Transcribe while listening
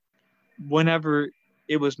whenever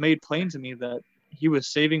it was made plain to me that he was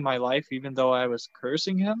saving my life, even though I was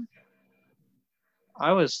cursing him,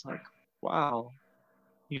 I was like, wow,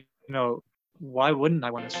 you know, why wouldn't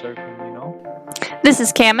I want to serve him, you know? This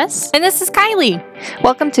is Camus. And this is Kylie.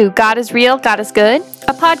 Welcome to God is Real, God is Good,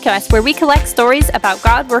 a podcast where we collect stories about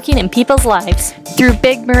God working in people's lives through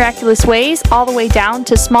big, miraculous ways, all the way down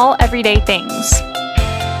to small, everyday things.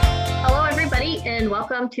 Hello, everybody, and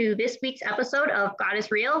welcome to this week's episode of God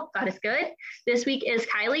is Real, God is Good. This week is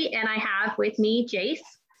Kylie, and I have with me Jace.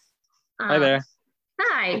 Hi there.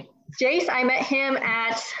 Hi. Jace, I met him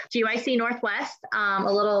at GYC Northwest, a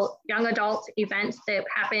little young adult event that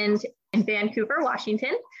happened in Vancouver,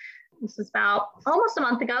 Washington. This was about almost a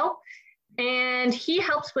month ago. And he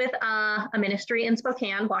helps with a ministry in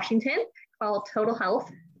Spokane, Washington called Total Health.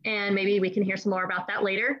 And maybe we can hear some more about that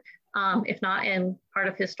later. If not in part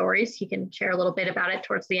of his stories, he can share a little bit about it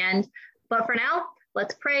towards the end. But for now,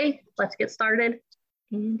 let's pray. Let's get started.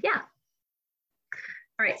 And yeah.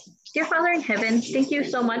 All right. Dear Father in heaven, thank you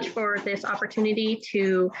so much for this opportunity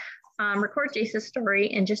to record Jace's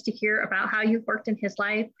story and just to hear about how you've worked in his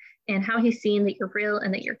life and how he's seen that you're real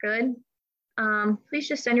and that you're good. Please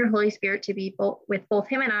just send your Holy Spirit to be with both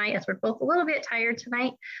him and I, as we're both a little bit tired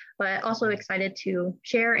tonight, but also excited to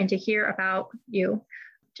share and to hear about you.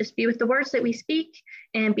 Just be with the words that we speak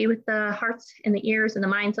and be with the hearts and the ears and the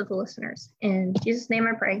minds of the listeners. In Jesus' name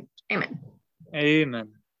I pray. Amen. Amen.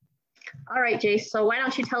 All right, Jace. So why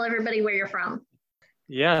don't you tell everybody where you're from?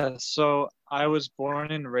 Yeah, so I was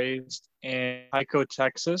born and raised in Pico,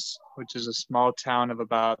 Texas, which is a small town of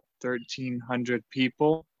about 1,300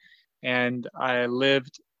 people. And I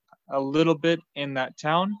lived a little bit in that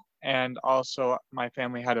town. And also my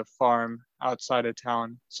family had a farm outside of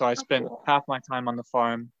town. So I spent half my time on the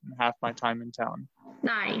farm and half my time in town.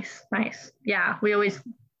 Nice. Yeah, we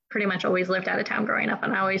pretty much always lived out of town growing up.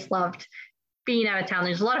 And I always loved being out of town.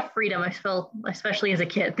 There's a lot of freedom, I feel, especially as a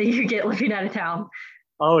kid, that you get living out of town.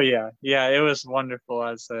 Oh, yeah. Yeah, it was wonderful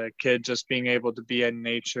as a kid, just being able to be in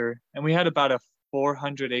nature. And we had about a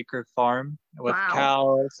 400-acre farm with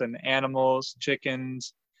cows and animals,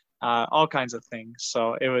 chickens, all kinds of things.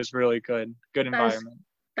 So it was really good environment.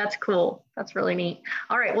 That's cool. That's really neat.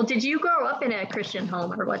 All right. Well, did you grow up in a Christian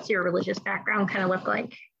home, or what's your religious background kind of look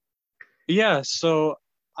like? Yeah, so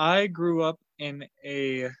I grew up in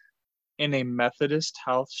a Methodist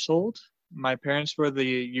household. My parents were the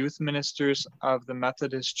youth ministers of the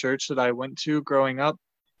Methodist church that I went to growing up.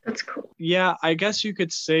 That's cool. Yeah, I guess you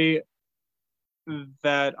could say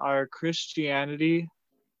that our Christianity,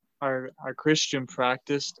 our Christian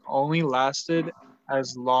practice only lasted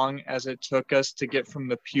as long as it took us to get from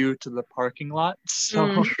the pew to the parking lot.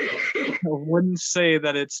 So I wouldn't say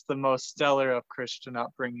that it's the most stellar of Christian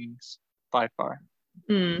upbringings by far.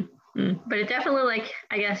 But it definitely,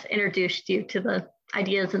 I guess, introduced you to the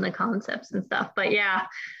ideas and the concepts and stuff. But yeah,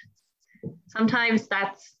 sometimes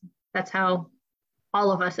that's how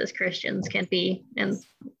all of us as Christians can be. And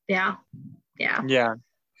yeah.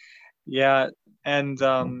 And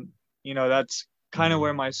that's kind of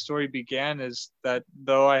where my story began, is that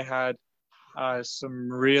though I had some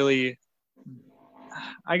really,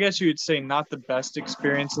 I guess you'd say, not the best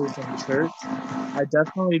experiences in church, I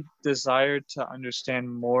definitely desired to understand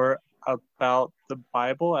more about the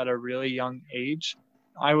Bible at a really young age.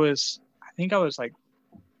 I think I was like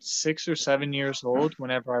 6 or 7 years old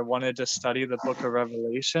whenever I wanted to study the book of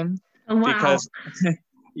Revelation. Oh, wow. Because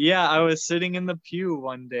yeah, I was sitting in the pew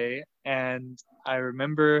one day and I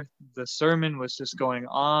remember the sermon was just going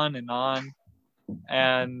on,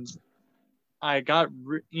 and I got,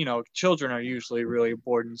 children are usually really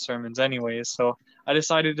bored in sermons anyways, so I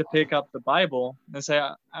decided to pick up the Bible and say,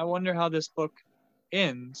 I wonder how this book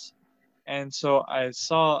ends. And so I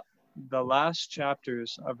saw the last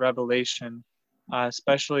chapters of Revelation,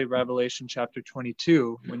 especially Revelation chapter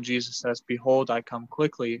 22, when Jesus says, "Behold, I come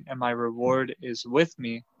quickly, and my reward is with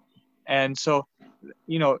me." And so,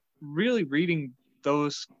 really reading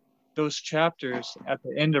those chapters at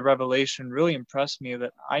the end of Revelation really impressed me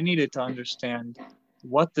that I needed to understand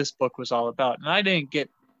what this book was all about. And I didn't get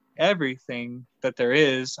everything that there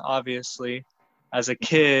is, obviously, as a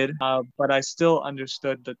kid, but I still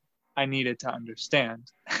understood that I needed to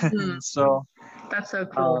understand. So that's so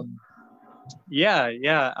cool.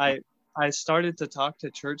 I started to talk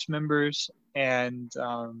to church members, and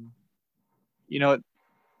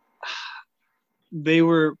they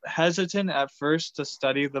were hesitant at first to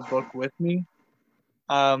study the book with me,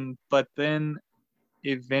 but then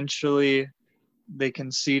eventually they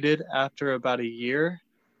conceded after about a year.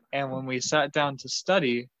 And when we sat down to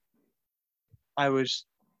study, it was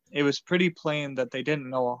pretty plain that they didn't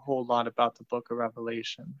know a whole lot about the book of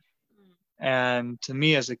Revelation. And to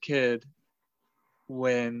me as a kid,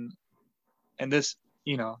 and this,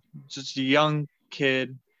 just a young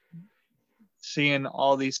kid seeing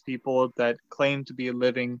all these people that claim to be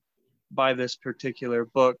living by this particular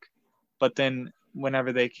book, but then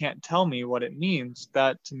whenever they can't tell me what it means,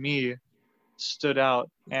 that to me stood out.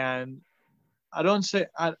 And I don't say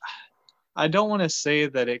I don't want to say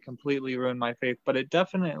that it completely ruined my faith, but it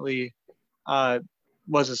definitely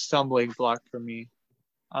was a stumbling block for me.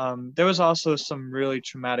 There was also some really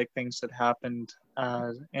traumatic things that happened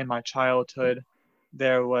in my childhood.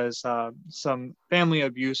 There was some family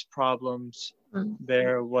abuse problems.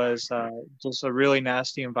 There was just a really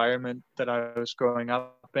nasty environment that I was growing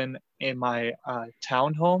up in my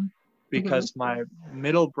town home, because my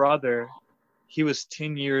middle brother, he was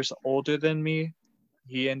 10 years older than me.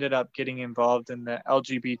 He ended up getting involved in the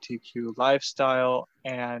LGBTQ lifestyle,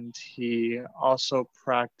 and he also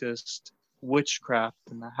practiced witchcraft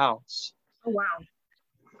in the house. Oh, wow.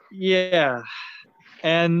 Yeah.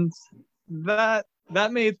 And that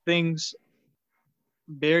made things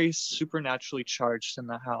very supernaturally charged in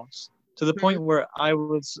the house, to the point where I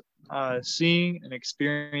was seeing and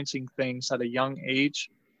experiencing things at a young age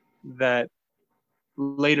that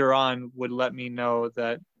later on would let me know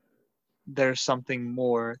that there's something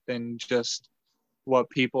more than just what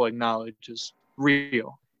people acknowledge is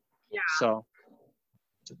real. Yeah. So,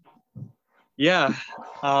 yeah.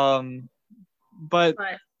 But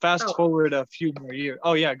fast forward a few more years.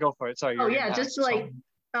 Oh yeah, go for it. Sorry. Oh yeah, just like,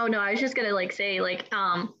 oh no, I was just gonna like say like,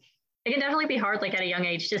 it can definitely be hard like at a young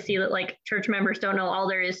age to see that like church members don't know all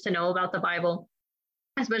there is to know about the Bible,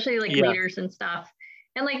 especially like leaders and stuff.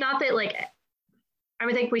 And like, not that like, I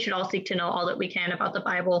would think we should all seek to know all that we can about the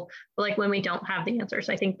Bible, but like when we don't have the answers,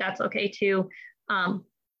 I think that's okay too.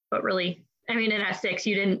 But really, I mean, in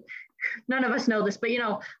S6, none of us know this, but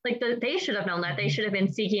like they should have known that. They should have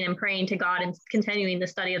been seeking and praying to God and continuing the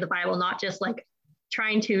study of the Bible, not just like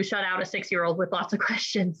trying to shut out a 6-year-old with lots of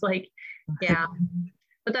questions. Like, yeah.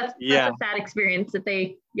 But that's a sad experience that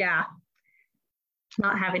they,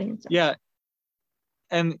 not having answers. Yeah.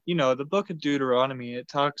 And, the book of Deuteronomy, it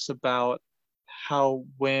talks about how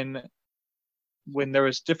when there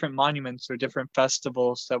was different monuments or different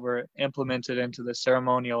festivals that were implemented into the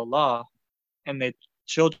ceremonial law, and the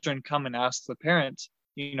children come and ask the parents,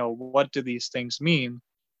 what do these things mean?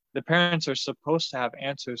 The parents are supposed to have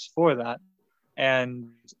answers for that.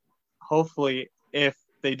 And hopefully, if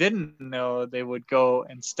they didn't know, they would go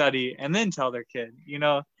and study and then tell their kid.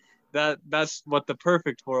 That's what the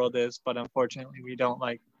perfect world is. But unfortunately, we don't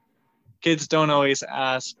kids don't always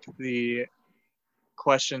ask the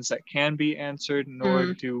questions that can be answered,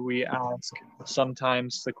 nor do we ask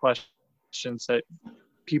sometimes the questions that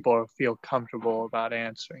people feel comfortable about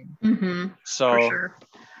answering. So, for sure.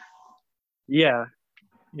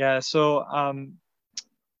 So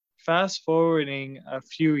fast forwarding a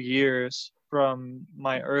few years from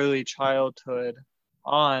my early childhood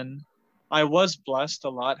on, I was blessed a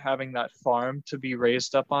lot having that farm to be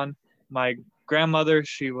raised up on. My grandmother,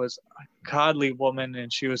 she was a godly woman,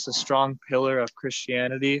 and she was a strong pillar of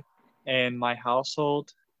Christianity in my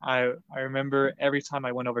household. I remember every time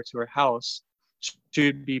I went over to her house, she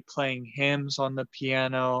would be playing hymns on the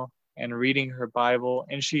piano and reading her Bible,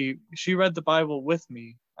 and she read the Bible with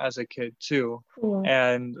me as a kid too. Cool.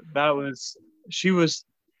 And she was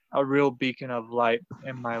a real beacon of light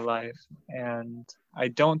in my life, and I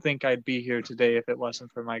don't think I'd be here today if it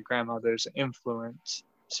wasn't for my grandmother's influence.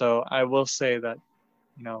 So I will say that,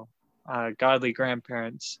 godly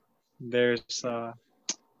grandparents, there's a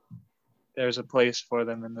place for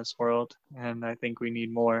them in this world, and I think we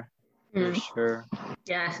need more. For sure.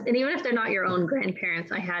 Yes. And even if they're not your own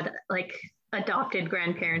grandparents, I had adopted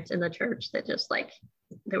grandparents in the church that just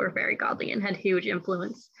they were very godly and had huge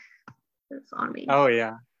influence on me. Oh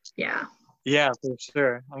yeah. Yeah. Yeah, for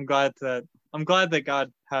sure. I'm glad that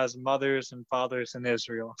God has mothers and fathers in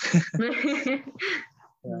Israel.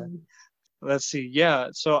 Let's see. Yeah.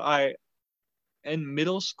 So in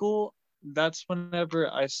middle school, that's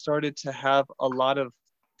whenever I started to have a lot of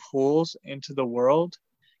pulls into the world.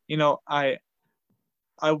 I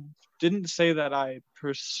didn't say that I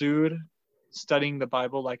pursued studying the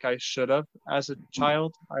Bible like I should have as a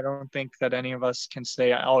child. I don't think that any of us can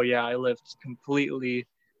say, oh yeah, I lived completely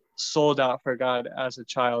sold out for God as a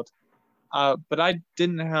child. But I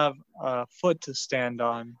didn't have a foot to stand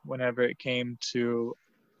on whenever it came to,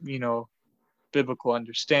 biblical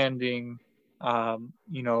understanding,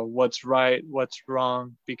 what's right, what's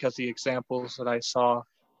wrong, because the examples that I saw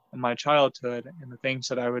in my childhood and the things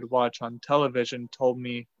that I would watch on television told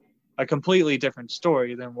me a completely different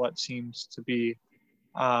story than what seems to be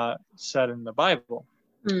said in the Bible.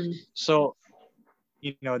 So,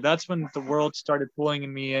 that's when the world started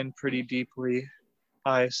pulling me in pretty deeply.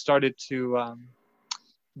 I started to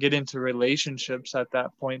get into relationships at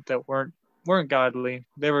that point that weren't godly.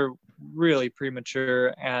 They were really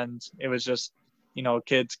premature, and it was just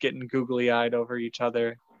kids getting googly eyed over each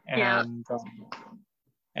other, Yeah.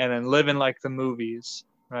 and then living like the movies,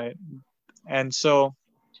 right? And so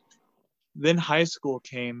then high school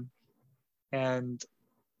came, and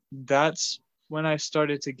that's when I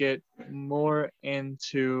started to get more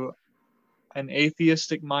into an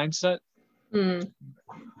atheistic mindset,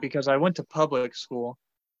 because I went to public school,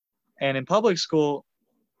 and in public school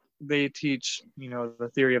they teach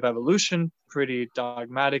the theory of evolution pretty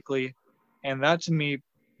dogmatically, and that to me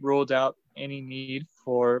ruled out any need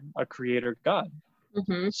for a creator God.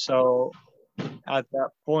 So at that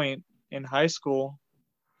point in high school,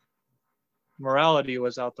 morality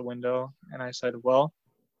was out the window, and I said, well,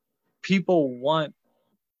 people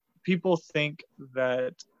think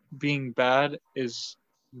that being bad is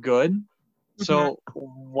good, so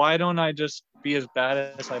why don't I just be as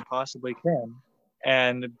bad as I possibly can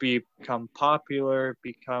and become popular,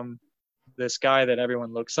 become this guy that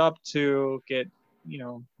everyone looks up to, get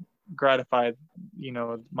gratified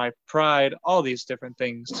my pride, all these different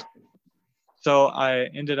things. So I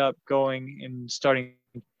ended up going and starting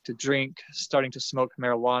to drink, starting to smoke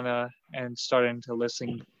marijuana, and starting to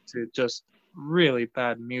listen to just really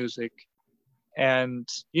bad music, and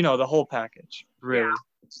the whole package, really.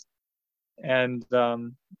 And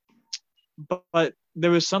but there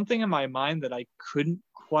was something in my mind that I couldn't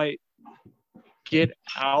quite get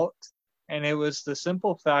out, and it was the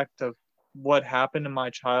simple fact of what happened in my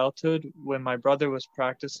childhood when my brother was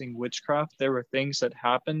practicing witchcraft. There were things that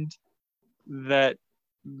happened that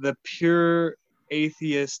the pure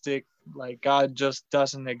atheistic, like God just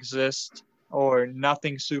doesn't exist or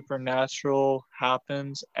nothing supernatural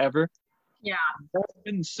happens ever. Yeah. That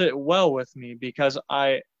didn't sit well with me, because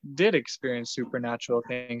I did experience supernatural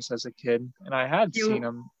things as a kid, and I had seen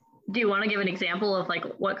them. Do you want to give an example of like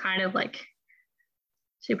what kind of like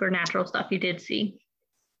supernatural stuff you did see?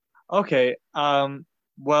 Okay.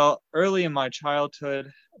 Well, early in my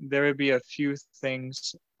childhood, there would be a few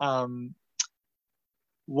things.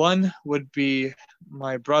 One would be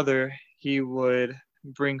my brother. He would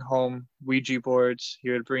bring home Ouija boards. He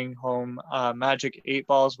would bring home magic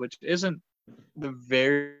 8-balls, which isn't the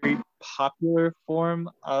very popular form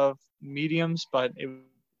of mediums, but it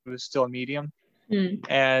was still a medium.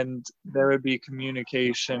 And there would be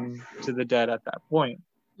communication to the dead at that point.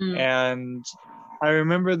 And I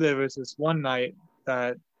remember there was this one night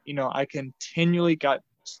that I continually got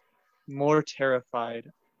more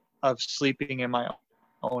terrified of sleeping in my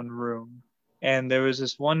own room. And there was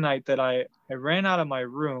this one night that I ran out of my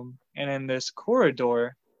room, and in this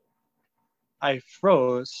corridor I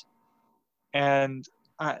froze. And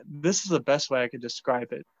this is the best way I could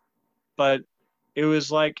describe it, but it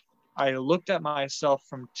was like I looked at myself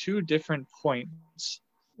from two different points,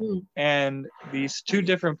 and these two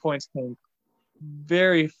different points came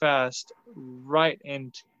very fast right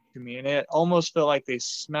into me, and it almost felt like they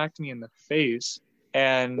smacked me in the face.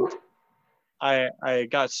 And I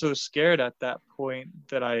got so scared at that point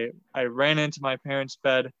that I ran into my parents'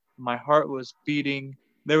 bed. My heart was beating.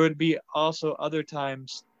 There would be also other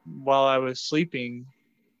times while I was sleeping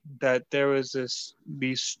that there was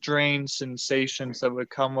these strange sensations that would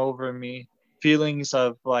come over me, feelings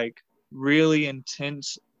of like really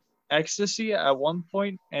intense ecstasy at one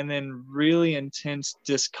point, and then really intense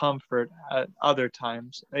discomfort at other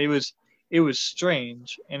times. It was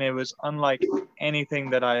strange, and it was unlike anything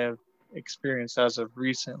that I have experienced as of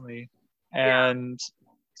recently. And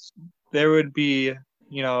there would be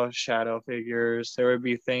shadow figures, there would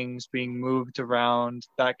be things being moved around,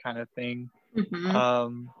 that kind of thing.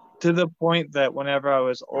 To the point that whenever I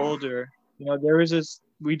was older, there was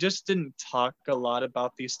we just didn't talk a lot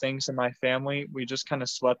about these things in my family. We just kind of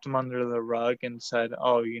swept them under the rug and said,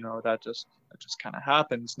 oh, that just kind of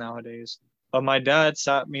happens nowadays. But my dad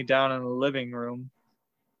sat me down in the living room,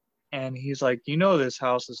 and he's like, this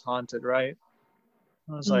house is haunted, right?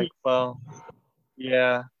 I was like, well,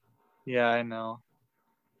 yeah, I know.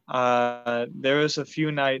 There was a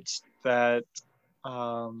few nights that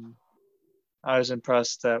I was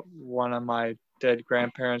impressed that one of my dead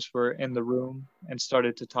grandparents were in the room and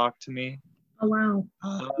started to talk to me. Oh,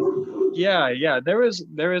 wow. Yeah. There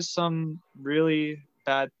was some really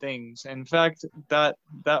bad things. In fact, that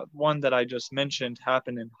one that I just mentioned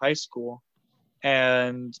happened in high school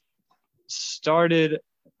and started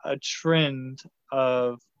a trend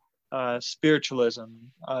of spiritualism,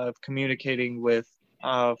 of communicating with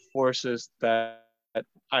forces that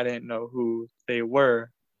I didn't know who they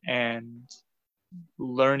were, and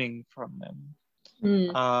learning from them.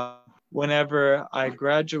 Whenever I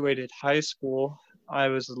graduated high school, I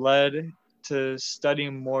was led to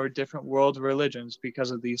studying more different world religions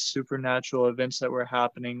because of these supernatural events that were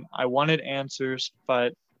happening. I wanted answers,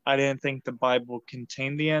 but I didn't think the Bible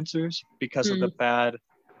contained the answers because of the bad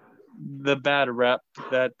rep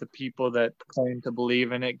that the people that claim to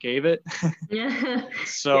believe in it gave it.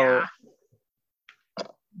 So,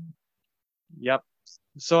 yep.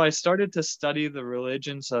 So I started to study the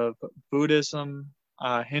religions of Buddhism,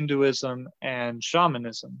 Hinduism, and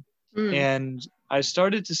shamanism. And I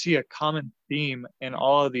started to see a common theme in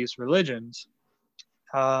all of these religions.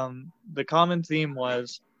 The common theme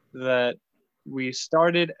was that we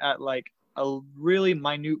started at like a really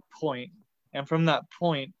minute point, and from that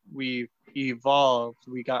point we evolved,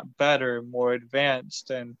 we got better, more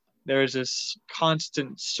advanced, and there's this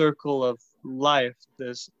constant circle of life,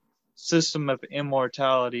 this system of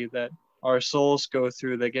immortality that our souls go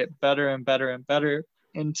through. They get better and better and better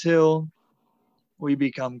until we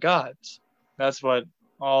become gods. That's what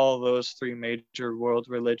all those three major world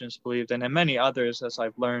religions believed in, and many others, as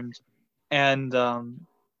I've learned. And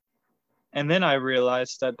then I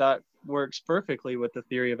realized that that works perfectly with the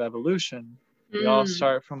theory of evolution. We all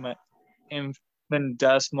start from an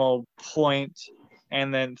infinitesimal point,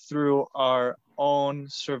 and then through our own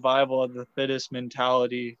survival of the fittest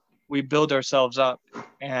mentality, we build ourselves up,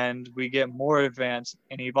 and we get more advanced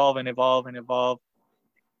and evolve and evolve and evolve.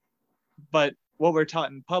 But what we're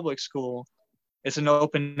taught in public school is an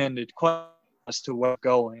open-ended question as to where we're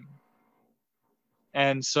going.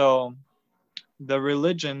 And so the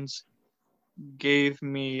religions gave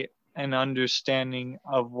me an understanding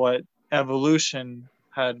of what evolution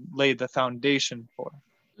had laid the foundation for.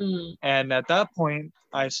 And at that point,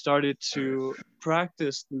 I started to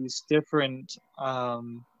practice these different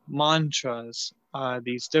mantras,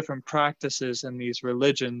 these different practices in these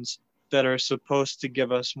religions that are supposed to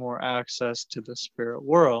give us more access to the spirit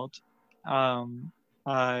world.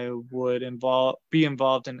 I would be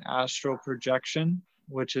involved in astral projection,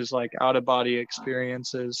 which is like out-of-body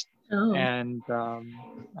experiences. And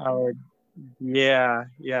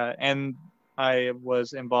and I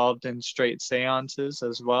was involved in straight seances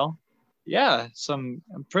as well. Yeah, some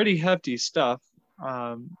pretty hefty stuff.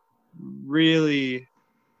 Really,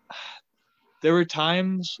 there were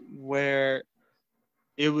times where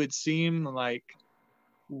it would seem like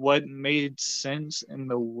what made sense in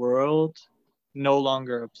the world no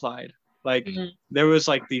longer applied. Like there was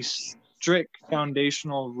like these strict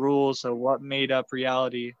foundational rules of what made up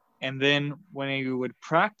reality, and then when you would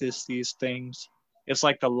practice these things, it's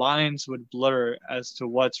like the lines would blur as to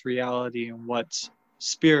what's reality and what's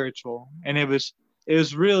spiritual. And it was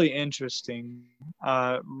really interesting,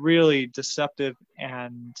 really deceptive.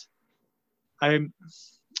 And I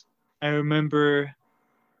remember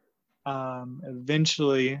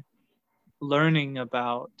eventually learning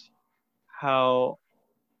about how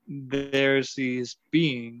there's these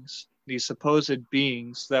beings, these supposed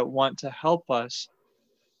beings that want to help us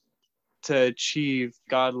to achieve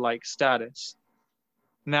godlike status.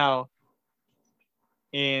 Now,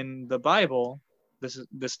 in the Bible,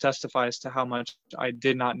 this testifies to how much I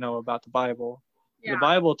did not know about the Bible. The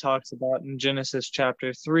Bible talks about in Genesis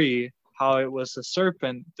chapter 3 how it was the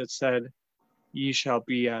serpent that said, "Ye shall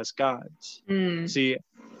be as gods." See,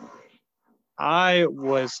 I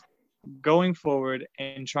was going forward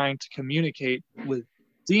and trying to communicate with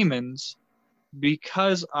demons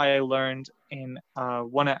because I learned in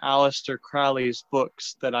one of Aleister Crowley's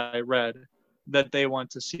books that I read that they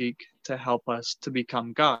want to seek to help us to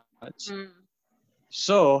become gods.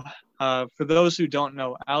 So, for those who don't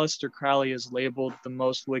know, Aleister Crowley is labeled the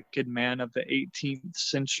most wicked man of the 18th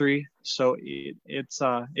century. So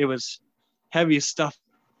it was heavy stuff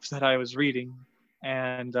that I was reading.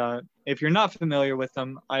 And if you're not familiar with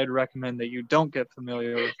them, I'd recommend that you don't get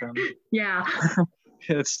familiar with them. Yeah.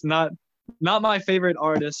 It's not my favorite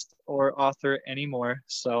artist or author anymore.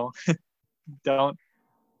 So don't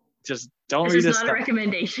read his It's stuff. not a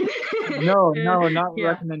recommendation. No, not a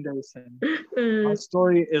recommendation. My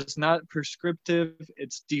story is not prescriptive,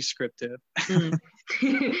 it's descriptive.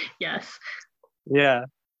 Yes. Yeah.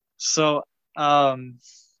 So, at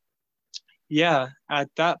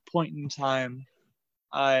that point in time,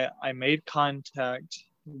 I made contact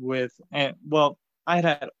with, I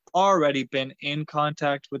had already been in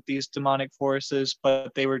contact with these demonic forces,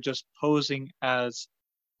 but they were just posing as,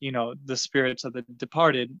 the spirits of the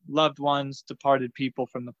departed loved ones, departed people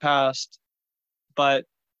from the past. But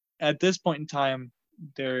at this point in time,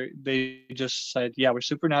 they just said, yeah, we're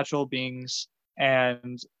supernatural beings,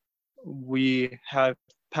 and we have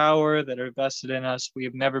power that are vested in us. We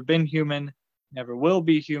have never been human, never will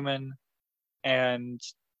be human, and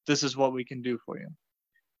this is what we can do for you.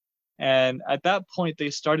 And at that point, they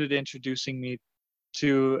started introducing me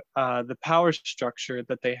to the power structure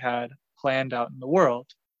that they had planned out in the world.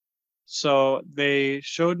 So they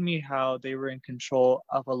showed me how they were in control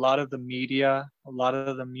of a lot of the media, a lot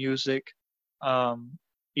of the music,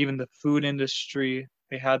 even the food industry.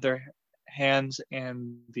 They had their hands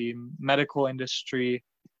in the medical industry.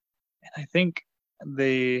 And I think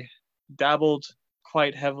they dabbled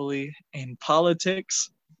quite heavily in politics.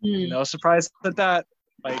 No surprise at that.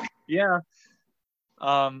 Like, yeah.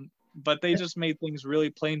 But they just made things really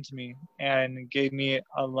plain to me and gave me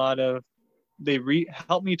a lot of, they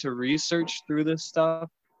helped me to research through this stuff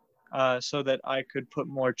so that I could put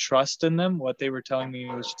more trust in them. What they were telling me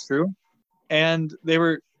was true. And they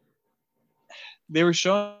were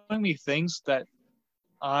showing me things that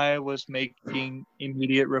I was making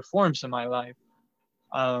immediate reforms in my life.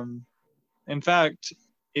 In fact,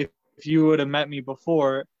 if you would have met me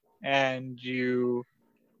before and you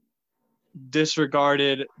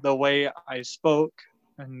disregarded the way I spoke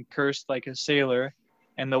and cursed like a sailor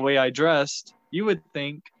and the way I dressed, you would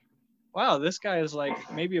think, wow, this guy is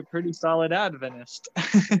like maybe a pretty solid Adventist.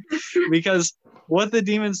 Because what the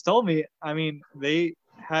demons told me, I mean, they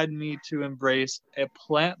had me to embrace a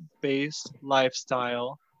plant-based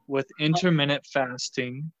lifestyle with intermittent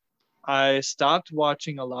fasting. I stopped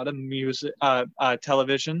watching a lot of music,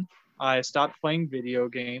 television. I stopped playing video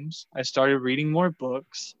games. I started reading more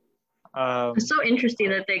books. It's so interesting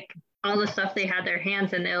that all the stuff they had their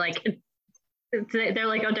hands in, they're like,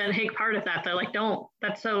 oh, don't take part of that. They're like, don't.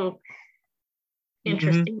 That's so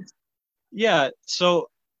interesting. Mm-hmm. Yeah. So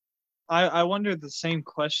I wondered the same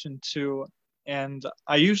question too. And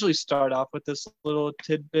I usually start off with this little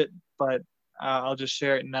tidbit, but I'll just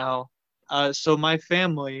share it now. So my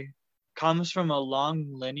family comes from a long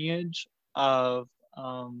lineage of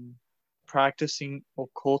practicing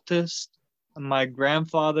occultists. My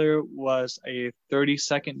grandfather was a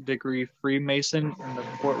 32nd degree Freemason in the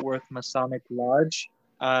Fort Worth Masonic Lodge.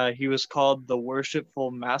 He was called the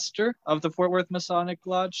Worshipful Master of the Fort Worth Masonic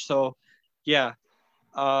Lodge. So, yeah,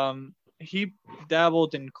 he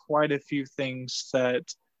dabbled in quite a few things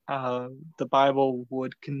that the Bible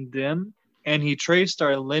would condemn. And he traced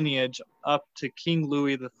our lineage up to King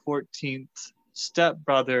Louis XIV's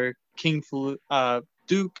stepbrother,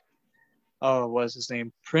 Duke. Oh, what was his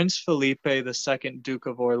name? Prince Felipe II, Duke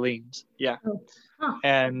of Orleans. Yeah. Oh. Huh.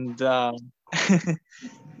 And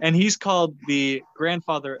and he's called the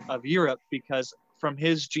grandfather of Europe because from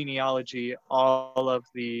his genealogy, all of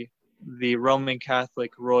the Roman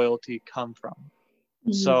Catholic royalty come from.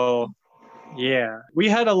 Mm-hmm. So, yeah, we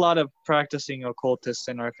had a lot of practicing occultists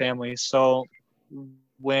in our family. So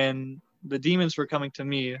when the demons were coming to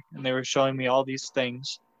me and they were showing me all these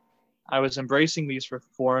things, I was embracing these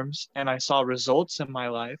reforms and I saw results in my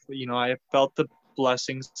life. You know, I felt the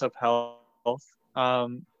blessings of health.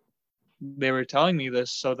 They were telling me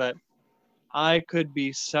this so that I could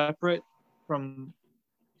be separate from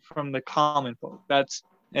the common folk. And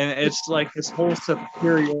it's like this whole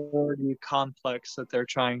superiority complex that they're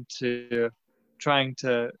trying to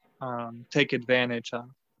take advantage of.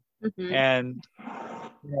 Mm-hmm. And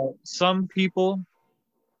you know, some people,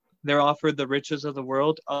 they're offered the riches of the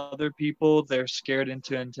world. Other people, they're scared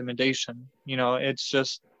into intimidation. You know, it's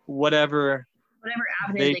just whatever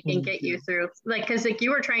avenue they can get you through. Like, because like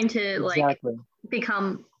you were trying to like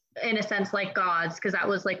become, in a sense, like gods, because that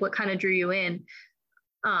was like what kind of drew you in.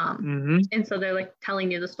 Mm-hmm. And so they're like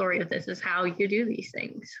telling you the story of this is how you do these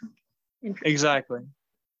things. Exactly.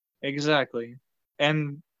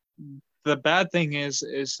 And the bad thing is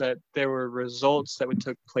that there were results that would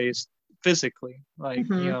took place physically, like,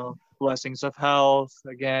 mm-hmm. you know, blessings of health,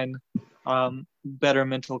 again, better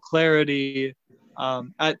mental clarity.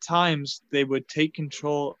 At times they would take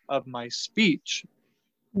control of my speech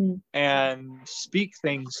and speak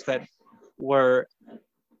things that were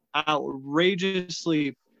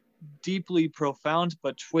outrageously deeply profound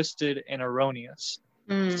but twisted and erroneous.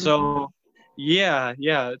 So yeah,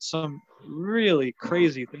 some really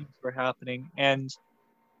crazy things were happening, and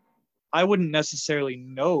I wouldn't necessarily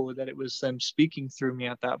know that it was them speaking through me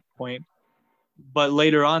at that point, but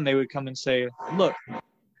later on they would come and say, look,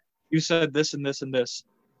 you said this and this and this,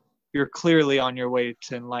 you're clearly on your way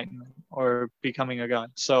to enlightenment or becoming a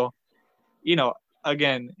god. So, you know,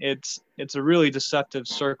 again, it's a really deceptive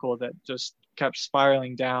circle that just kept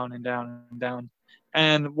spiraling down and down and down.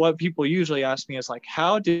 And what people usually ask me is like,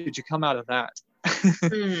 how did you come out of that?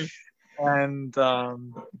 And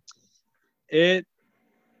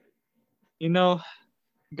you know,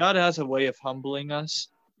 God has a way of humbling us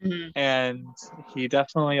And he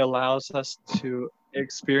definitely allows us to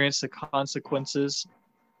experience the consequences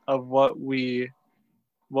of what we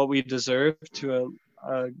deserve to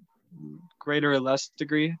a greater or less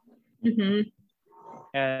degree. Mm-hmm.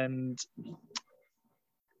 And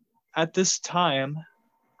at this time,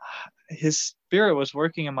 his spirit was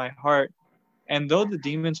working in my heart. And though the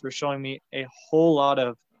demons were showing me a whole lot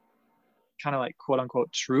of kind of like quote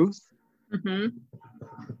unquote truth, Mm-hmm.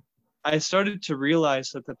 I started to realize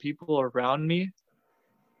that the people around me,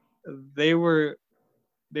 they were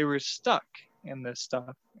stuck in this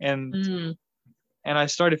stuff. And I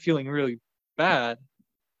started feeling really bad.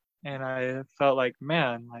 And I felt like,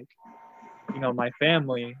 man, like, my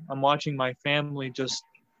family, I'm watching my family just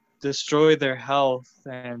destroy their health,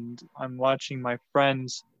 and I'm watching my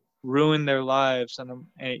friends ruin their lives. And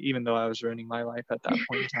even though I was ruining my life at that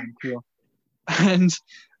point in time too. And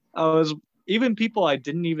I was, even people I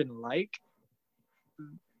didn't even like,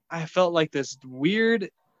 I felt like this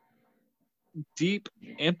weird, deep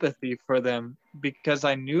empathy for them, because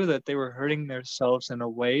I knew that they were hurting themselves in a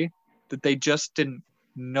way that they just didn't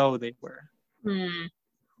know they were.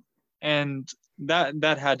 And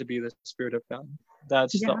that had to be the Spirit of God.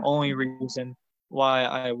 That's the only reason why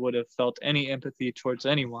I would have felt any empathy towards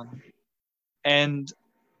anyone. And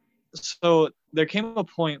so there came a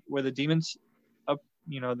point where the demons,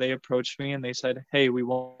 they approached me and they said, hey, we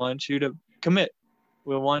want you to commit.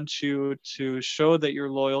 We want you to show that you're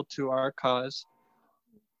loyal to our cause.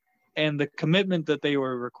 And the commitment that they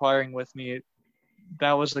were requiring with me,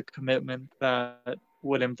 that was the commitment that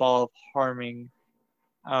would involve harming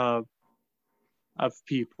of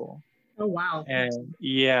people. Oh, wow. And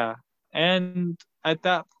yeah. And at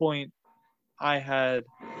that point, I had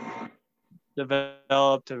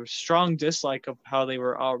developed a strong dislike of how they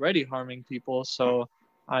were already harming people. So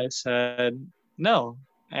I said no.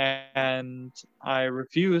 And I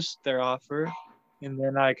refused their offer. And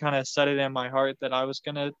then I kind of set it in my heart that I was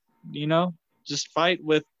going to, just fight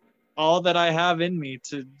with all that I have in me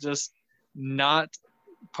to just not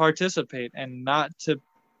participate and not to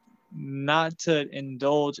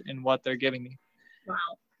indulge in what they're giving me. Wow.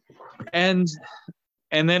 And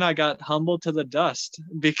then I got humbled to the dust,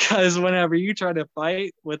 because whenever you try to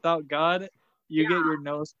fight without God, you get your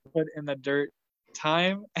nose put in the dirt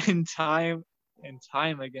time and time and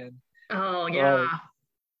time again. Oh, yeah.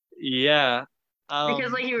 Yeah.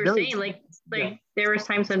 Because like you were saying, like there was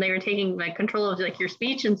times when they were taking like control of like your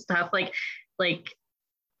speech and stuff, like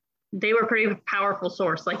they were pretty powerful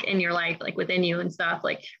source like in your life, like within you and stuff,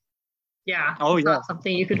 like it's not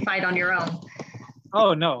something you could fight on your own.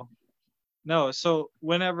 Oh no. So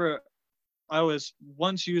whenever I was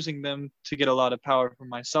once using them to get a lot of power for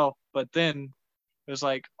myself, but then it was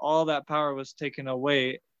like all that power was taken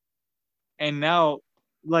away. And now,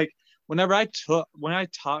 like, when I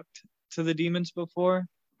talked to the demons before,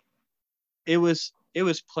 it was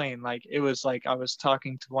plain. Like, it was like I was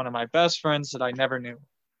talking to one of my best friends that I never knew.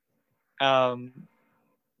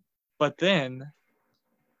 But then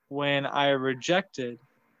when I rejected,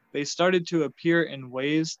 they started to appear in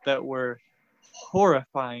ways that were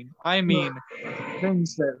horrifying. I mean,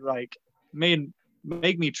 things that like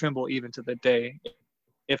make me tremble even to the day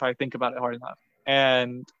if I think about it hard enough.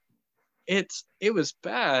 And it was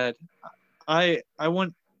bad. I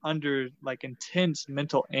went under like intense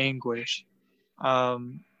mental anguish.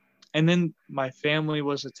 And then my family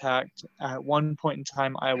was attacked. At one point in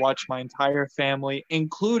time, I watched my entire family,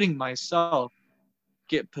 including myself,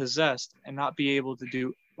 get possessed and not be able to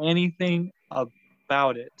do anything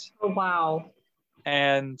about it. Oh, wow.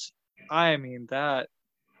 And I mean,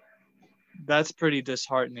 that's pretty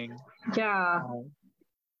disheartening. Yeah.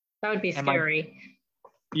 That would be scary.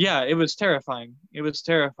 It was terrifying. It was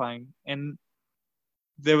terrifying. And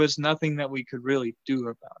there was nothing that we could really do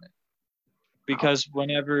about it. Because when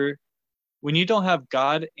you don't have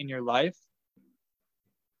God in your life,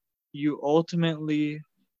 you ultimately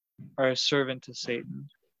are a servant to Satan.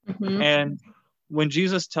 Mm-hmm. And when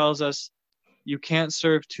Jesus tells us you can't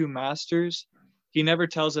serve two masters, he never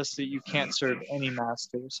tells us that you can't serve any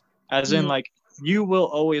masters. As in, like, you will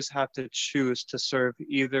always have to choose to serve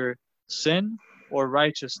either sin or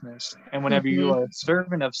righteousness. And whenever you are a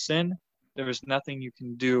servant of sin, there is nothing you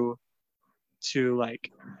can do to,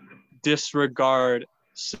 like, disregard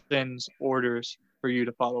sin's orders for you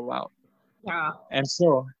to follow out. Yeah. And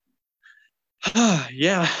so,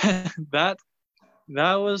 that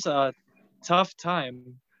was a tough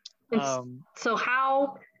time. So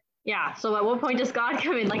at what point does God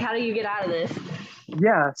come in? Like, how do you get out of this?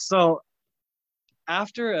 Yeah, so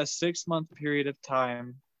after a 6-month period of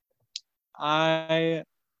time, I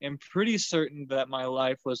am pretty certain that my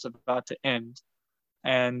life was about to end.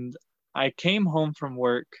 And I came home from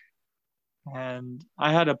work, and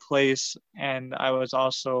I had a place, and I was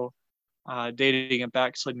also dating a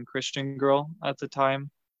backslidden Christian girl at the time.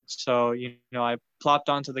 So, I plopped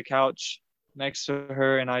onto the couch next to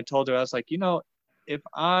her, and I told her, I was like, if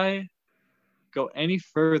I go any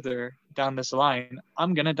further down this line,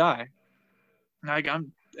 I'm gonna die. Like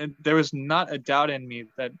there was not a doubt in me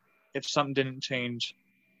that if something didn't change,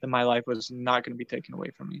 then my life was not going to be taken away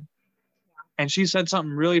from me. And she said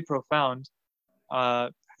something really profound. I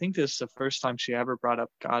think this is the first time she ever brought up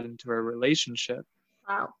God into her relationship.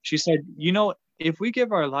 Wow. She said, if we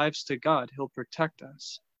give our lives to God, he'll protect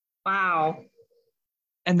us. Wow.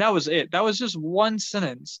 And that was it. That was just one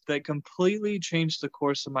sentence that completely changed the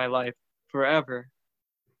course of my life forever.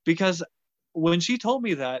 Because when she told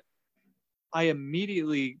me that, I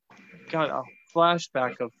immediately got a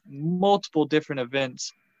flashback of multiple different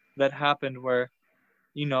events that happened where,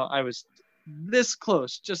 I was this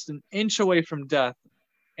close, just an inch away from death.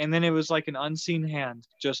 And then it was like an unseen hand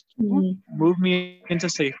just moved me into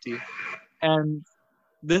safety. And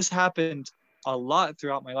this happened a lot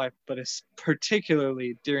throughout my life, but it's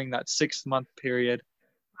particularly during that 6-month period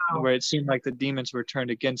where it seemed like the demons were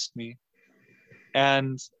turned against me.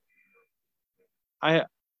 And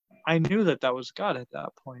I knew that was God at that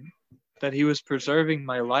point, that he was preserving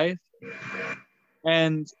my life.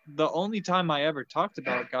 And the only time I ever talked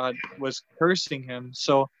about God was cursing him.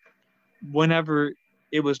 So whenever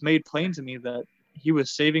it was made plain to me that he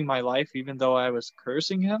was saving my life, even though I was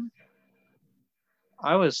cursing him,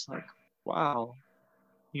 I was like, wow,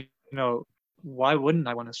 why wouldn't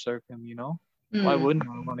I want to serve him? Why wouldn't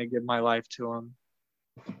I want to give my life to him?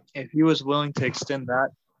 If he was willing to extend that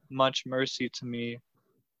much mercy to me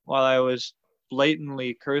while I was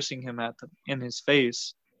blatantly cursing him in his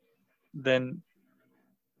face, then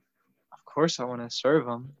of course I want to serve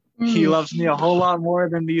him. He loves me a whole lot more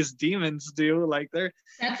than these demons do. Like they're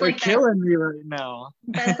killing me right now.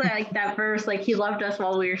 That's like that verse, like he loved us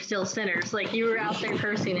while we were still sinners. Like you were out there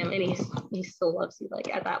cursing him, and he still loves you.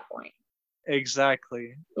 Like at that point.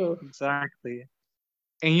 Exactly. Exactly.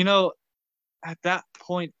 And at that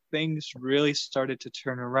point, things really started to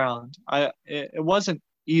turn around. It wasn't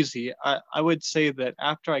easy. I would say that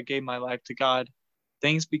after I gave my life to God,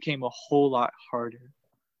 things became a whole lot harder,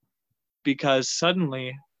 because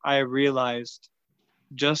suddenly I realized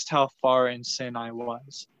just how far in sin I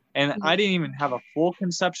was. And I didn't even have a full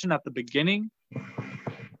conception at the beginning,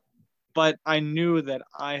 but I knew that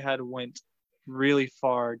I had went really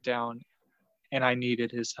far down and I needed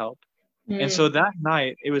his help. And so that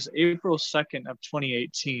night, it was April 2nd of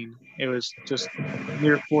 2018. It was just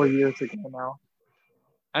near 4 years ago now.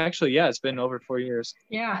 Actually, yeah, it's been over 4 years.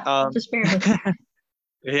 Yeah, just barely.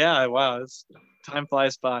 Yeah, wow, time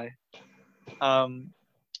flies by.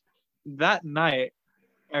 That night,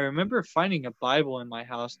 I remember finding a Bible in my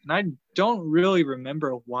house, and I don't really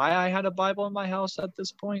remember why I had a Bible in my house at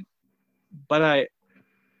this point, but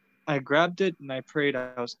I grabbed it and I prayed.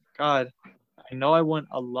 I was like, God, I know I went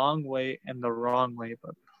a long way and the wrong way,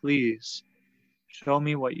 but please show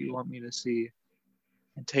me what you want me to see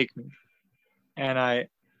and take me. And I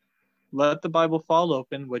let the Bible fall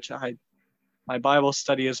open, which my Bible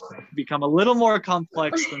study has become a little more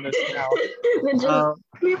complex than this now.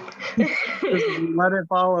 Just let it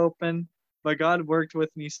fall open, but God worked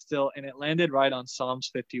with me still, and it landed right on Psalms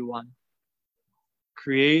 51.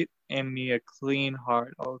 Create in me a clean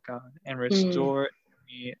heart, O God, and restore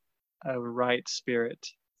me a right spirit.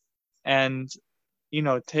 And,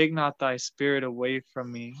 take not thy spirit away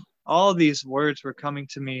from me. All these words were coming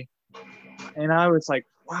to me, and I was like,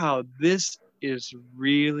 wow, this is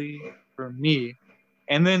really for me.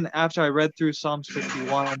 And then after I read through Psalms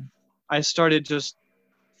 51, I started just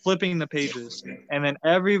flipping the pages. And then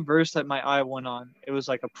every verse that my eye went on, it was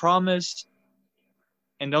like a promise.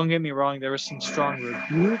 And don't get me wrong, there was some strong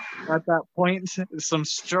rebuke at that point, some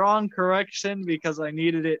strong correction because I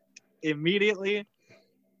needed it immediately.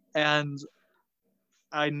 And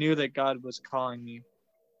I knew that God was calling me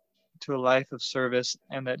to a life of service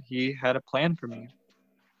and that he had a plan for me,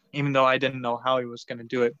 even though I didn't know how he was going to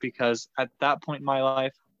do it, because at that point in my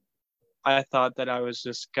life, I thought that I was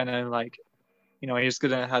just going to he's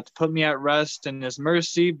going to have to put me at rest in his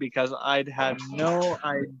mercy, because I'd had no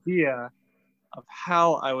idea of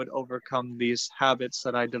how I would overcome these habits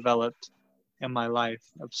that I developed in my life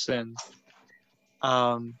of sin.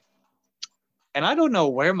 And I don't know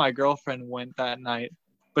where my girlfriend went that night,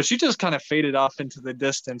 but she just kind of faded off into the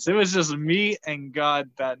distance. It was just me and God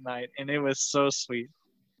that night, and it was so sweet.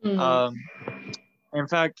 In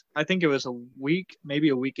fact, I think it was a week, maybe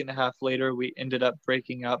a week and a half later, we ended up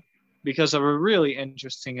breaking up. because of a really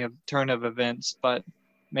interesting turn of events, but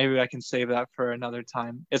maybe I can save that for another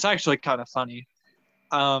time. It's actually kind of funny.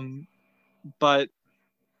 But,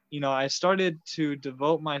 I started to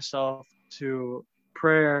devote myself to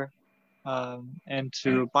prayer and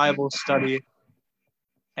to Bible study,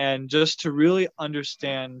 and just to really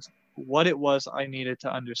understand what it was I needed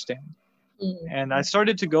to understand. And I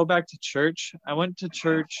started to go back to church. I went to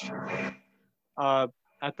church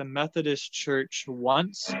at the Methodist church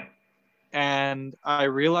once, and I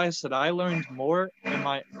realized that I learned more in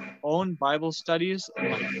my own Bible studies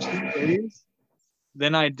in like 2 days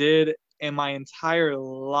than I did in my entire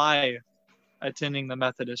life attending the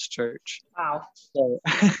Methodist church. Wow. So,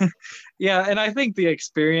 yeah, and I think the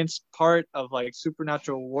experience part of like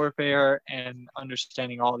supernatural warfare and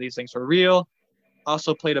understanding all these things are real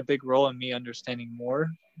also played a big role in me understanding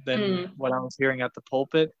more than what I was hearing at the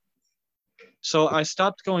pulpit. So I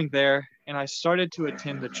stopped going there and I started to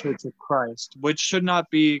attend the Church of Christ, which should not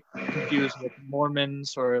be confused with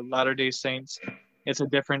Mormons or Latter-day Saints. It's a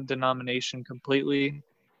different denomination completely.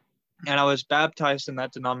 And I was baptized in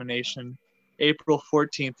that denomination April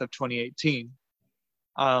 14th of 2018.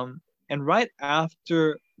 And right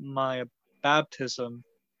after my baptism,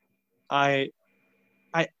 I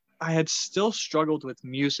had still struggled with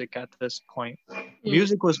music at this point.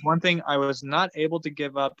 Music was one thing I was not able to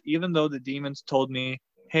give up, even though the demons told me,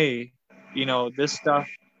 hey, this stuff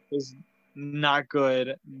is not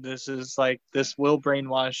good. This will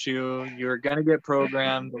brainwash you. You're going to get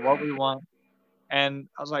programmed what we want. And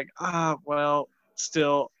I was like, well,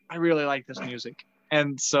 still, I really like this music.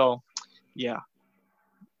 And so, yeah.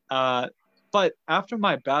 But after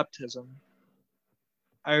my baptism,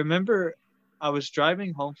 I remember I was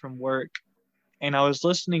driving home from work and I was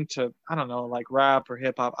listening to, I don't know, like rap or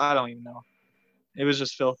hip hop. I don't even know. It was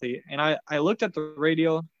just filthy. And I looked at the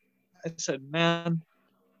radio. I said, man,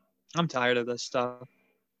 I'm tired of this stuff.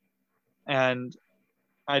 And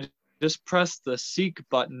I just pressed the seek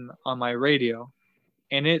button on my radio,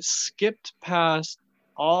 and it skipped past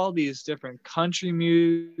all these different country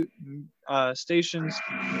stations,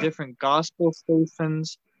 different gospel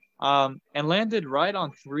stations, and landed right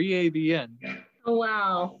on 3ABN. Oh,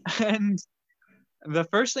 wow. And the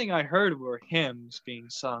first thing I heard were hymns being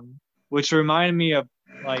sung, which reminded me of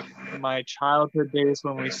like my childhood days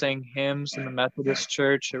when we sang hymns in the Methodist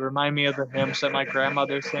church. It reminded me of the hymns that my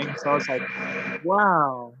grandmother sang. So I was like,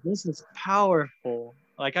 wow, this is powerful.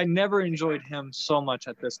 Like, I never enjoyed hymns so much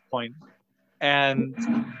at this point. And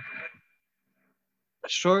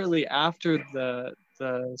shortly after the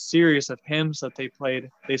series of hymns that they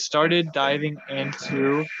played, they started diving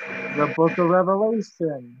into the book of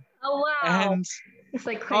Revelation. Oh, wow. And it's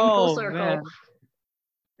like came full circle. Man,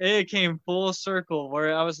 it came full circle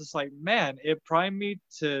where I was just like, man, it primed me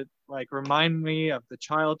to like remind me of the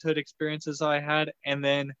childhood experiences I had, and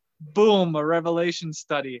then boom, a Revelation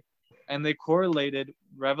study. And they correlated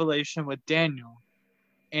Revelation with Daniel.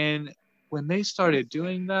 And when they started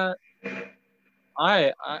doing that,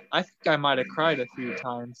 I think I might have cried a few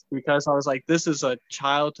times, because I was like, this is a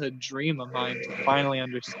childhood dream of mine to finally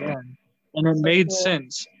understand. And it made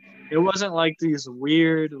sense. It wasn't like these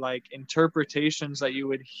weird like interpretations that you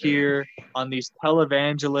would hear on these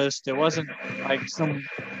televangelists. It wasn't like some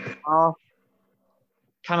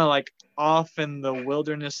off in the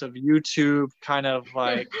wilderness of YouTube kind of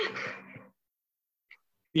like,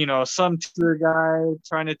 some tour guy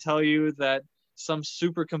trying to tell you that some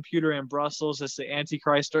supercomputer in Brussels is the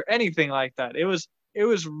Antichrist or anything like that. It was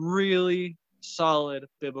really solid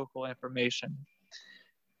biblical information.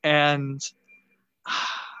 And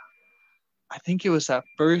I think it was that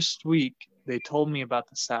first week they told me about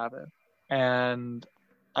the Sabbath, and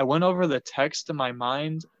I went over the text in my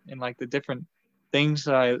mind and like the different things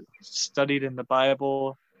that I studied in the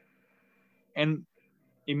Bible, and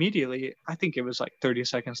immediately, I think it was like 30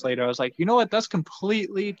 seconds later, I was like, you know what? That's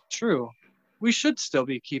completely true. We should still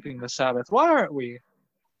be keeping the Sabbath. Why aren't we?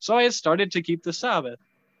 So I had started to keep the Sabbath,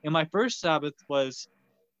 and my first Sabbath was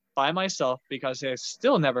by myself because I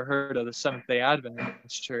still never heard of the Seventh-day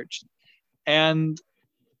Adventist Church. And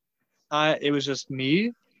it was just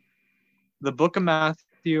me, the book of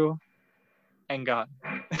Matthew, and God.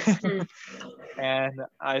 And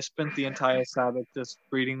I spent the entire Sabbath just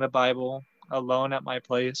reading the Bible alone at my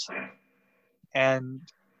place. And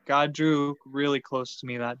God drew really close to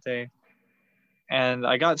me that day. And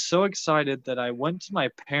I got so excited that I went to my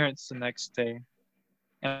parents the next day.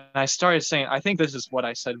 And I started saying, I think this is what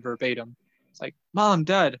I said verbatim. It's like, Mom,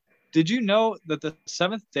 Dad, did you know that the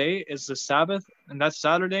seventh day is the Sabbath, and that's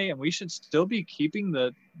Saturday, and we should still be keeping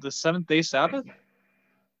the seventh day Sabbath?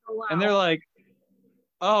 Oh, wow. And they're like,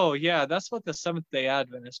 oh yeah, that's what the Seventh-day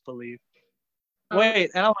Adventists believe. Oh,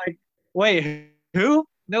 Wait, and I'm like, wait, who?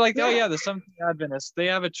 They're like, oh yeah. yeah, the Seventh-day Adventists. They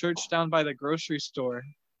have a church down by the grocery store.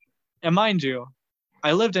 And mind you,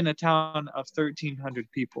 I lived in a town of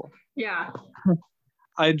 1,300 people. Yeah.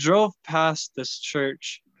 I drove past this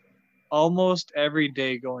church almost every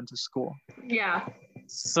day going to school. Yeah.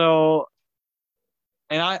 So,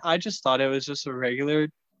 and I just thought it was just a regular,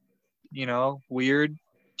 weird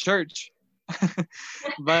church.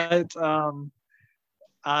 But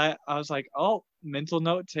I was like, oh, mental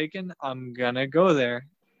note taken. I'm gonna go there.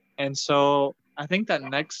 And so I think that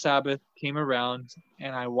next Sabbath came around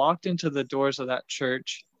and I walked into the doors of that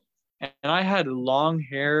church and I had long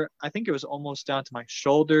hair. I think it was almost down to my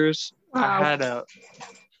shoulders. I Wow. had a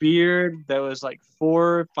beard that was like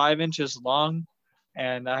 4 or 5 inches long,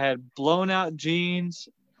 and I had blown out jeans,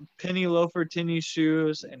 penny loafer tinny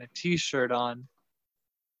shoes, and a t-shirt on.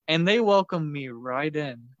 And they welcomed me right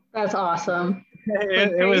in. That's awesome.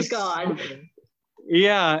 It Praise was God.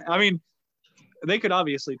 Yeah, I mean, they could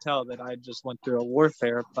obviously tell that I just went through a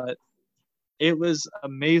warfare, but it was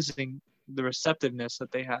amazing the receptiveness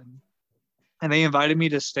that they had. And they invited me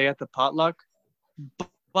to stay at the potluck,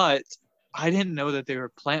 but I didn't know that they were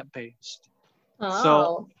plant-based. So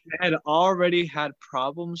Oh. I had already had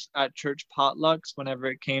problems at church potlucks whenever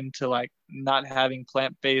it came to like not having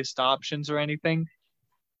plant-based options or anything.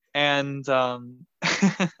 And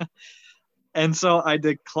and so I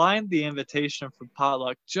declined the invitation for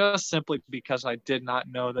potluck just simply because I did not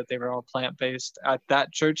know that they were all plant-based at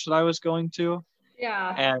that church that I was going to.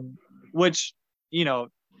 Yeah. And which,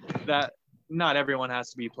 that not everyone has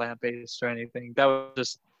to be plant-based or anything. That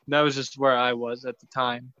was just where I was at the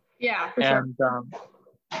time. Yeah, for sure.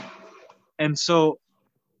 And so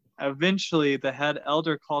eventually the head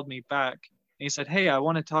elder called me back and he said, hey, I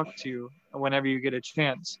want to talk to you whenever you get a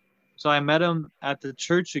chance. So I met him at the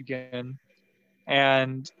church again,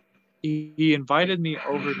 and he invited me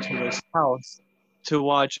over to his house to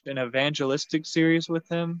watch an evangelistic series with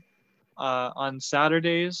him on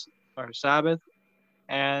Saturdays or Sabbath.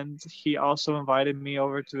 And he also invited me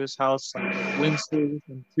over to his house like Wednesdays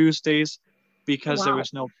and Tuesdays because there Wow.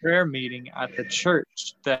 was no prayer meeting at the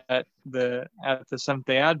church at the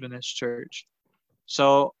Seventh-day Adventist church.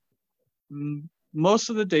 So most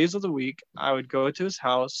of the days of the week, I would go to his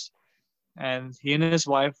house, and he and his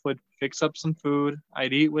wife would fix up some food.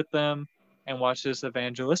 I'd eat with them and watch this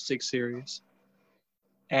evangelistic series.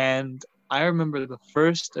 And I remember the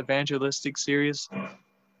first evangelistic series,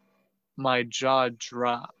 my jaw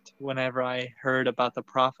dropped whenever I heard about the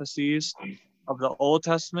prophecies of the Old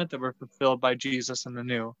Testament that were fulfilled by Jesus in the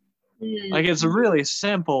New. Like, it's a really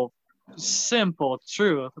simple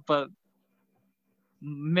truth, but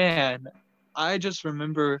man, I just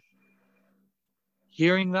remember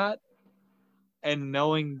hearing that and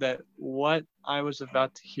knowing that what I was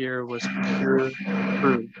about to hear was pure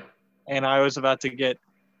truth, and I was about to get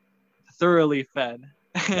thoroughly fed.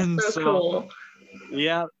 And So cool.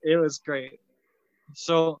 yeah, it was great.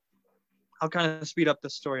 So I'll kind of speed up the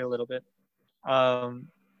story a little bit.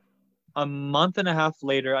 A month and a half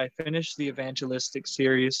later, I finished the evangelistic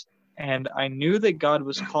series, and I knew that God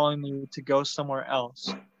was calling me to go somewhere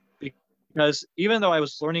else, because even though I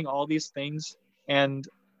was learning all these things and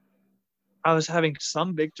I was having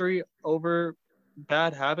some victory over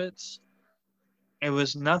bad habits, it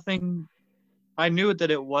was nothing. I knew that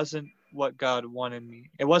it wasn't what God wanted me.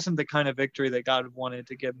 It wasn't the kind of victory that God wanted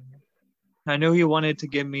to give me. I knew he wanted to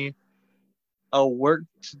give me a work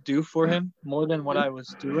to do for him more than what I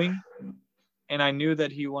was doing. And I knew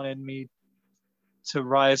that he wanted me to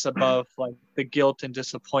rise above like the guilt and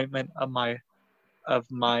disappointment of my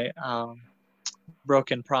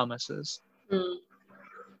broken promises.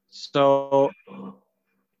 So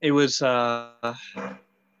it was a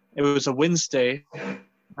Wednesday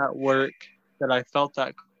at work that I felt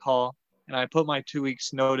that call, and I put my 2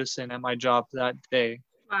 weeks notice in at my job that day.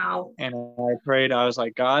 Wow. And I prayed. I was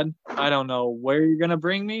like, God, I don't know where you're gonna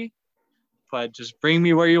bring me, but just bring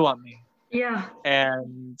me where you want me. Yeah.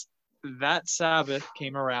 And that Sabbath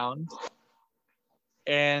came around,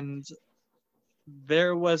 and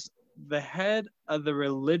there was the head of the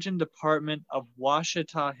religion department of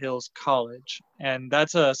Washita Hills College, and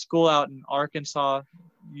that's a school out in Arkansas.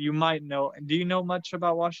 You might know. Do you know much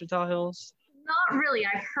about Washita Hills? Not really.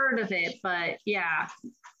 I've heard of it, but yeah.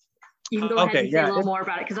 You can go ahead and say a little more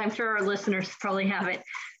about it, because I'm sure our listeners probably have it.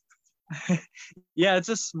 Yeah, it's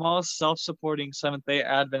a small self-supporting Seventh-day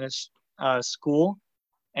Adventist school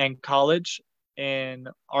and college in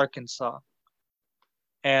Arkansas.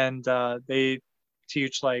 And they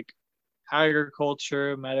teach like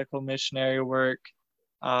agriculture, medical missionary work,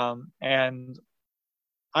 and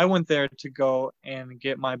I went there to go and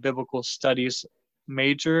get my biblical studies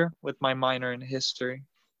major with my minor in history.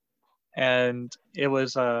 And it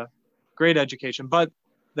was a great education. But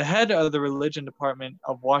the head of the religion department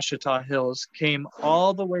of Ouachita Hills came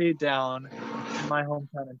all the way down to my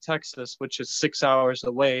hometown in Texas, which is 6 hours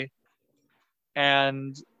away.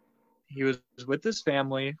 And he was with his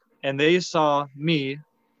family, and they saw me,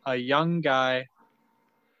 a young guy,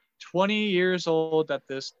 20 years old at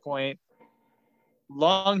this point,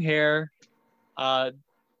 long hair,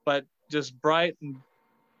 but just bright-eyed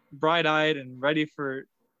and ready for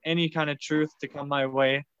any kind of truth to come my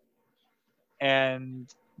way. And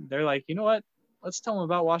they're like, you know what? Let's tell them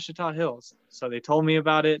about Ouachita Hills. So they told me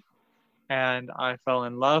about it, and I fell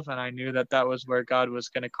in love, and I knew that that was where God was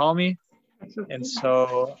going to call me. And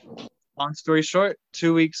so, long story short,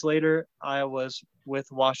 2 weeks later, I was with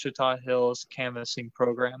Ouachita Hills canvassing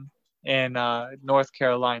program in North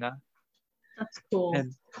Carolina. That's cool.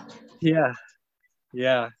 And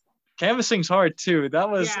yeah. Canvassing's hard too. That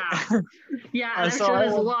was yeah. And I'm sure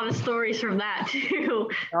there's a lot of stories from that too.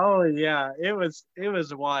 Oh yeah, it was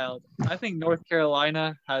wild. I think North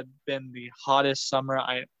Carolina had been the hottest summer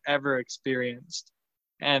I ever experienced.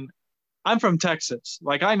 And I'm from Texas.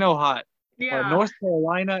 Like, I know hot. Yeah. But North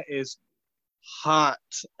Carolina is hot.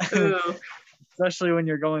 Especially when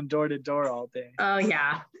you're going door to door all day. Oh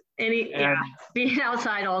yeah. Being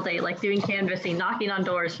outside all day, like doing canvassing, knocking on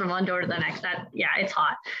doors from one door to the next. It's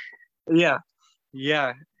hot.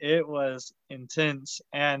 Yeah, it was intense.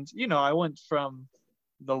 And, I went from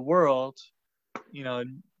the world,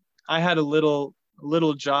 I had a little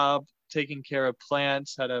job taking care of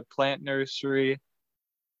plants, had a plant nursery.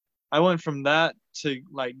 I went from that to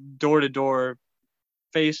like door to door,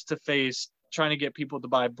 face to face, trying to get people to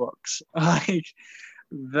buy books. Like,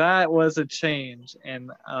 that was a change.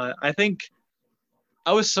 And I think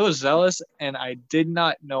I was so zealous, and I did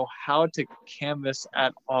not know how to canvass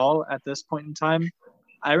at all at this point in time.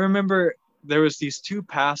 I remember there was these two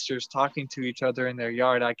pastors talking to each other in their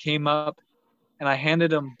yard. I came up and I handed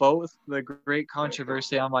them both The Great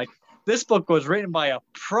Controversy. I'm like, this book was written by a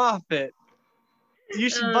prophet. You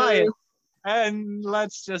should buy it. And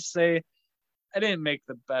let's just say I didn't make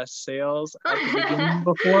the best sales at the beginning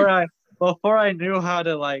before I knew how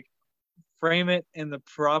to like frame it in the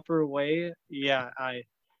proper way. Yeah,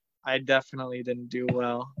 I definitely didn't do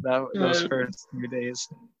well those first few days.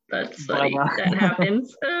 That's funny. That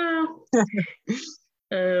happens.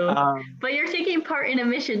 But you're taking part in a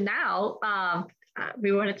mission now.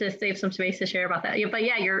 We wanted to save some space to share about that. But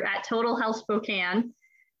yeah, you're at Total Health Spokane.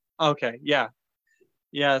 Okay, yeah.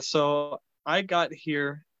 So I got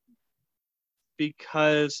here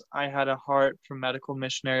because I had a heart for medical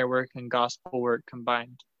missionary work and gospel work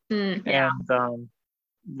combined. And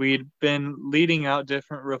we'd been leading out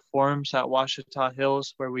different reforms at Ouachita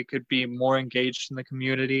Hills where we could be more engaged in the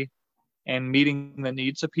community and meeting the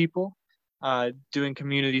needs of people, doing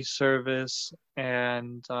community service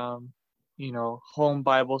and, home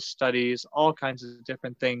Bible studies, all kinds of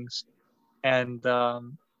different things. And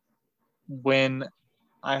when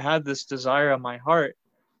I had this desire in my heart,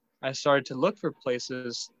 I started to look for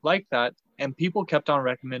places like that, and people kept on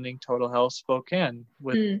recommending Total Health Spokane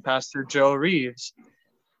with Pastor Joe Reeves.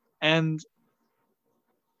 And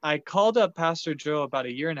I called up Pastor Joe about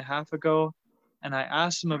 1.5 years ago, and I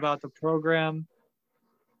asked him about the program,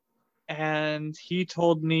 and he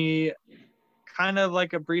told me kind of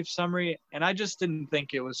like a brief summary, and I just didn't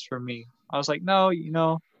think it was for me. I was like, no,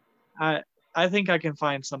 I think I can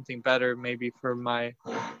find something better maybe for my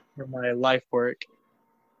life work.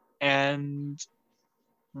 And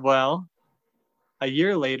well, 1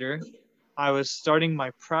 year later, I was starting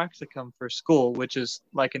my practicum for school, which is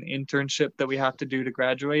like an internship that we have to do to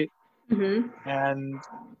graduate. And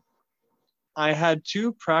I had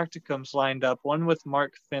 2 practicums lined up, one with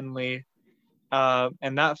Mark Finley,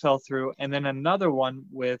 and that fell through, and then another one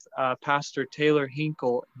with Pastor Taylor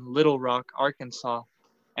Hinkle in Little Rock, Arkansas,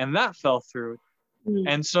 and that fell through.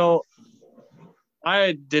 And so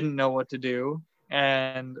I didn't know what to do,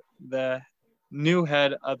 and the new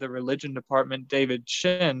head of the religion department, David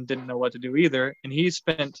Shin, didn't know what to do either, and he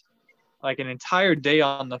spent like an entire day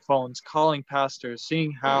on the phones calling pastors,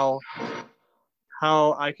 seeing how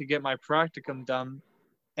I could get my practicum done.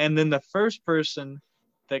 And then the first person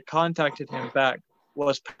that contacted him back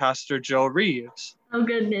was Pastor Joe Reeves. Oh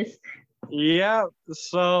goodness. Yeah,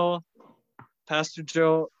 so Pastor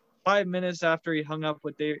Joe, 5 minutes after he hung up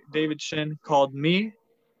with David Shin, called me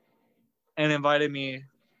and invited me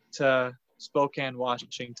to Spokane,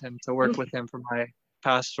 Washington to work with him for my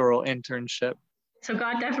pastoral internship. So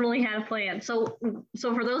God definitely had a plan. So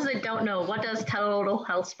for those that don't know, what does Total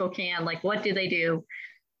Health Spokane, like what do they do?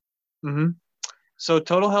 Mm-hmm. So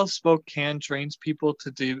Total Health Spokane trains people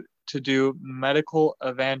to do medical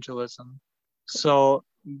evangelism. So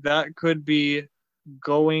that could be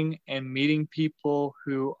going and meeting people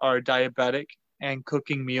who are diabetic and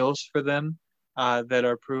cooking meals for them that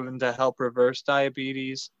are proven to help reverse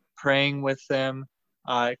diabetes, praying with them.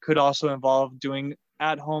 It could also involve doing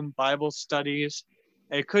at-home Bible studies.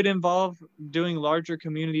 It could involve doing larger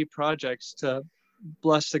community projects to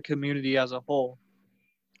bless the community as a whole.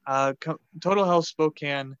 Total Health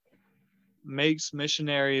Spokane makes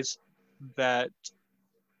missionaries that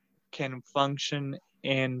can function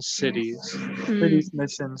in cities. Cities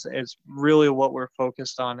missions is really what we're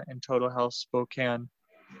focused on in Total Health Spokane.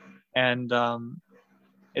 And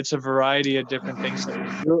it's a variety of different things that we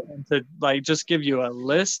do. And to like just give you a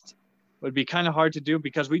list would be kind of hard to do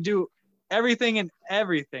because we do everything and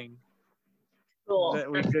everything that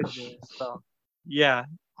we could do. So yeah,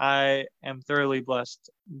 I am thoroughly blessed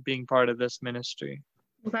being part of this ministry.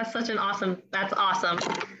 That's awesome.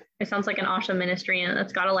 It sounds like an awesome ministry, and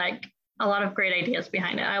it's got a lot of great ideas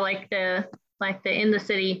behind it. I like the in the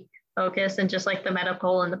city focus and just like the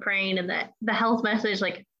medical and the praying and the health message,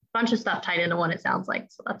 like a bunch of stuff tied into one, it sounds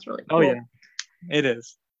like. So that's really cool. Oh yeah, it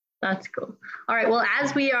is. That's cool. All right. Well,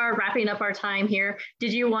 as we are wrapping up our time here,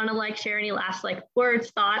 did you want to share any last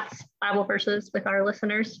words, thoughts, Bible verses with our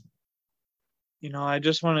listeners? I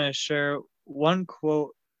just want to share one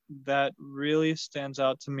quote that really stands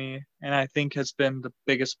out to me and I think has been the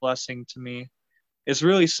biggest blessing to me. It's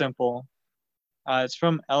really simple. It's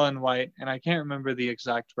from Ellen White, and I can't remember the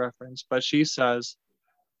exact reference, but she says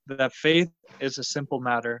that faith is a simple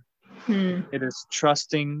matter. It is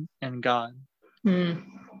trusting in God.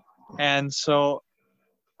 And so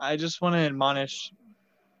I just want to admonish,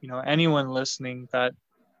 anyone listening that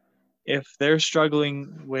if they're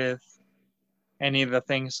struggling with any of the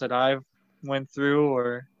things that I've went through,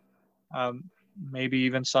 or maybe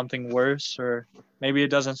even something worse, or maybe it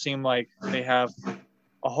doesn't seem like they have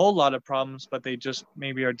a whole lot of problems, but they just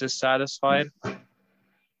maybe are dissatisfied,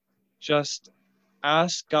 just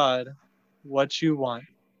ask God what you want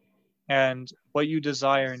and what you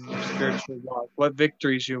desire in your spiritual walk, what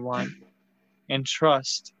victories you want, and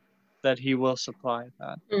trust that He will supply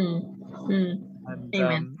that.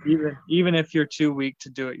 And even if you're too weak to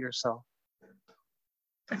do it yourself.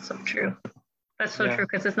 That's so true. That's so true,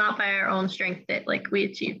 because it's not by our own strength that we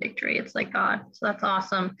achieve victory. It's God. So that's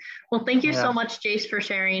awesome. Well, thank you so much, Jace, for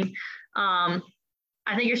sharing. I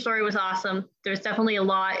think your story was awesome. There's definitely a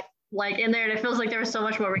lot in there, and it feels like there was so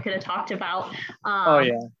much more we could have talked about.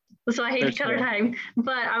 So I hate to cut our time,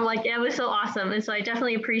 but I'm it was so awesome. And so I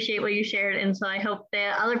definitely appreciate what you shared. And so I hope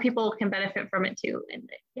that other people can benefit from it too. And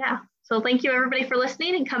so thank you everybody for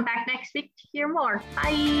listening, and come back next week to hear more.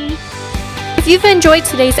 Bye. If you've enjoyed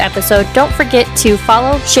today's episode, don't forget to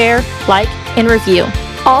follow, share, like, and review.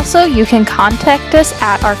 Also, you can contact us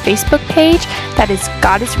at our Facebook page, that is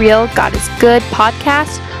God is Real, God is Good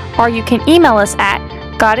podcast, or you can email us at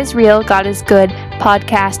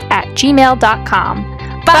godisrealgodisgoodpodcast@gmail.com.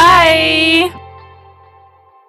 Bye!